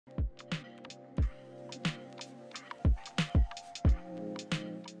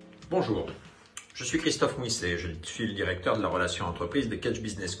Bonjour, je suis Christophe Mouysset, je suis le directeur de la Relations Entreprises de Kedge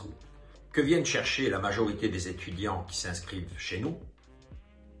Business School. Que viennent chercher la majorité des étudiants qui s'inscrivent chez nous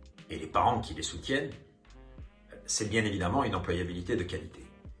et les parents qui les soutiennent, c'est bien évidemment une employabilité de qualité.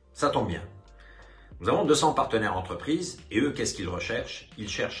 Ça tombe bien. Nous avons 200 partenaires entreprises et eux, qu'est-ce qu'ils recherchent? Ils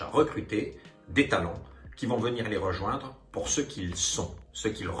cherchent à recruter des talents qui vont venir les rejoindre pour ce qu'ils sont, ce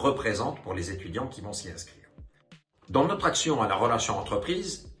qu'ils représentent pour les étudiants qui vont s'y inscrire. Dans notre action à la relation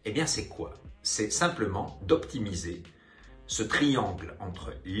entreprise, eh bien c'est quoi? C'est simplement d'optimiser ce triangle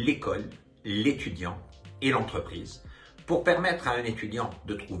entre l'école, l'étudiant et l'entreprise pour permettre à un étudiant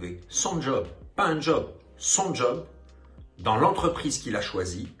de trouver son job, pas un job, son job dans l'entreprise qu'il a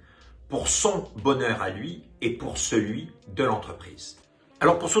choisie pour son bonheur à lui et pour celui de l'entreprise.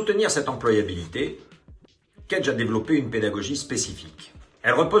 Alors pour soutenir cette employabilité, Kedge a développé une pédagogie spécifique.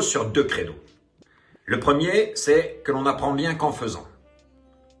 Elle repose sur deux credos. Le premier, c'est que l'on apprend bien qu'en faisant.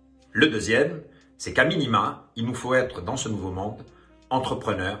 Le deuxième, c'est qu'à minima, il nous faut être dans ce nouveau monde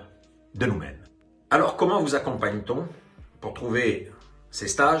entrepreneurs de nous-mêmes. Alors comment vous accompagne-t-on pour trouver ces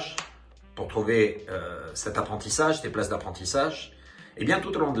stages, pour trouver cet apprentissage, ces places d'apprentissage? Eh bien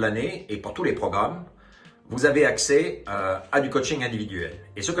tout au long de l'année et pour tous les programmes, vous avez accès à du coaching individuel.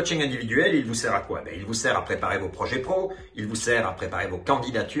 Et ce coaching individuel, il vous sert à quoi? Il vous sert à préparer vos projets pro, il vous sert à préparer vos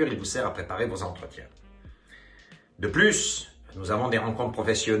candidatures, il vous sert à préparer vos entretiens. De plus, nous avons des rencontres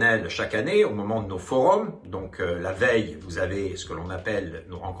professionnelles chaque année au moment de nos forums. Donc la veille, vous avez ce que l'on appelle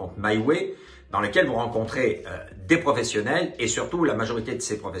nos rencontres My Way, dans lesquelles vous rencontrez des professionnels et surtout la majorité de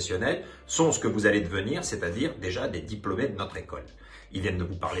ces professionnels sont ce que vous allez devenir, c'est-à-dire déjà des diplômés de notre école. Ils viennent de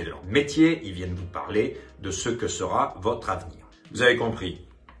vous parler de leur métier, ils viennent vous parler de ce que sera votre avenir. Vous avez compris,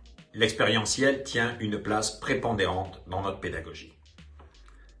 l'expérientiel tient une place prépondérante dans notre pédagogie.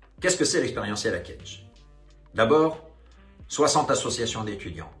 Qu'est-ce que c'est l'expérientiel à Kedge? D'abord, 60 associations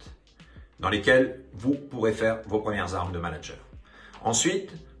d'étudiantes dans lesquelles vous pourrez faire vos premières armes de manager.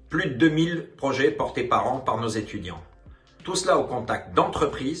 Ensuite, plus de 2000 projets portés par an par nos étudiants. Tout cela au contact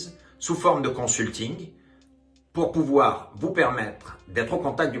d'entreprises sous forme de consulting pour pouvoir vous permettre d'être au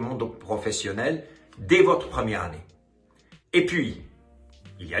contact du monde professionnel dès votre première année. Et puis,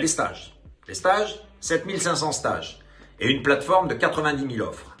 il y a les stages. Les stages, 7500 stages et une plateforme de 90 000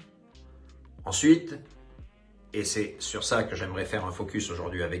 offres. Ensuite, et c'est sur ça que j'aimerais faire un focus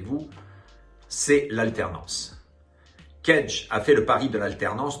aujourd'hui avec vous, c'est l'alternance. Kedge a fait le pari de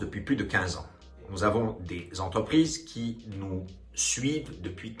l'alternance depuis plus de 15 ans. Nous avons des entreprises qui nous suivent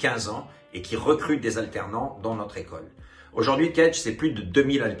depuis 15 ans et qui recrutent des alternants dans notre école. Aujourd'hui, Kedge, c'est plus de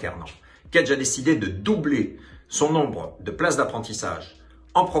 2000 alternants. Kedge a décidé de doubler son nombre de places d'apprentissage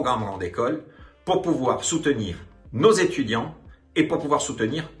en programme grande école pour pouvoir soutenir nos étudiants et pour pouvoir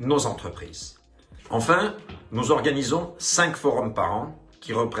soutenir nos entreprises. Enfin, nous organisons 5 forums par an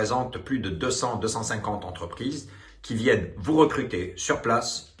qui représentent plus de 200-250 entreprises qui viennent vous recruter sur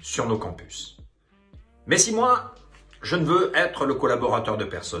place, sur nos campus. Mais si moi, je ne veux être le collaborateur de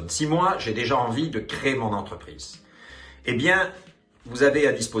personne, si moi, j'ai déjà envie de créer mon entreprise, eh bien, vous avez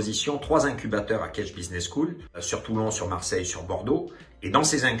à disposition 3 incubateurs à Kedge Business School, sur Toulon, sur Marseille, sur Bordeaux. Et dans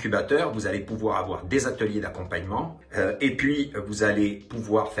ces incubateurs, vous allez pouvoir avoir des ateliers d'accompagnement et puis vous allez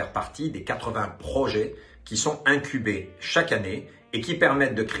pouvoir faire partie des 80 projets qui sont incubés chaque année et qui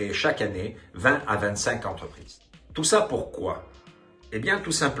permettent de créer chaque année 20 à 25 entreprises. Tout ça pourquoi? Eh bien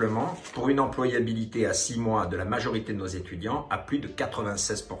tout simplement pour une employabilité à 6 mois de la majorité de nos étudiants à plus de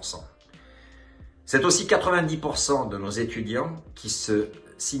 96%. C'est aussi 90% de nos étudiants qui se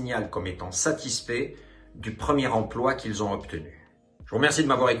signalent comme étant satisfaits du premier emploi qu'ils ont obtenu. Je vous remercie de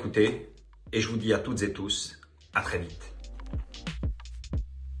m'avoir écouté et je vous dis à toutes et tous, à très vite.